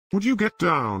Would you get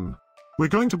down? We're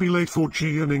going to be late for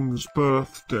Jiening's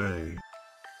birthday.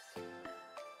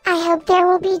 I hope there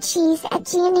will be cheese at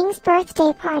Jiening's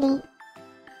birthday party.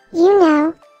 You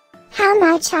know how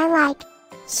much I like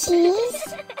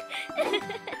cheese.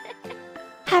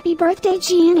 Happy birthday,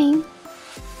 Jiening.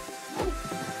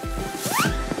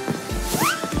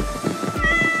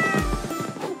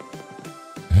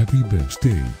 Happy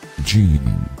birthday,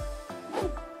 Jiening.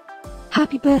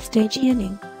 Happy birthday,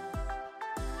 Jiening.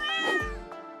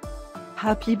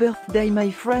 Happy birthday,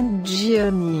 my friend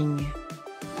Jiening.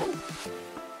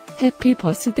 Happy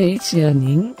birthday,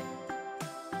 Jiening.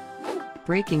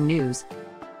 Breaking news.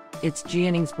 It's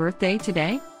Jiening's birthday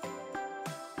today.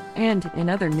 And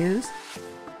in other news,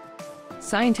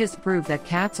 scientists prove that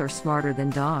cats are smarter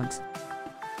than dogs.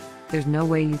 There's no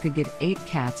way you could get 8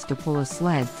 cats to pull a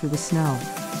sled through the snow.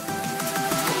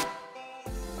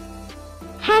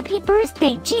 Happy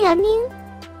birthday, Jiening.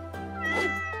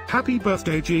 Happy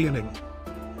birthday, Jiening.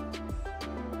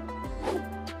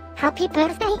 Happy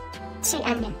birthday,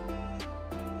 Jiening.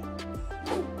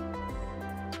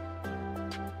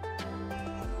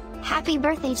 Happy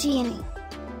birthday, Jiening.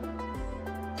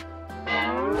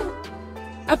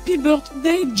 Happy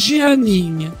birthday,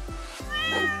 Jiening.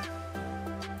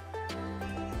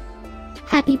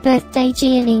 Happy birthday,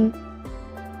 Jiening.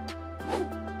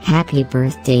 Happy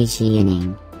birthday,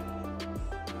 Jiening.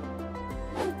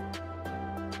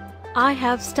 I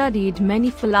have studied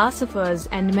many philosophers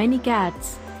and many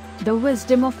cats. The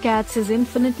wisdom of cats is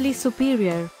infinitely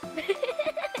superior.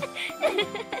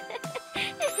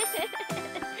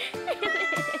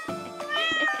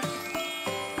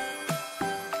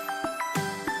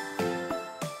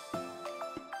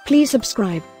 Please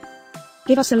subscribe,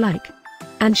 give us a like,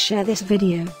 and share this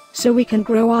video, so we can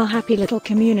grow our happy little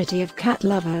community of cat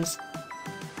lovers.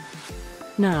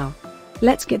 Now,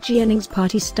 let's get Jiening's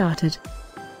party started.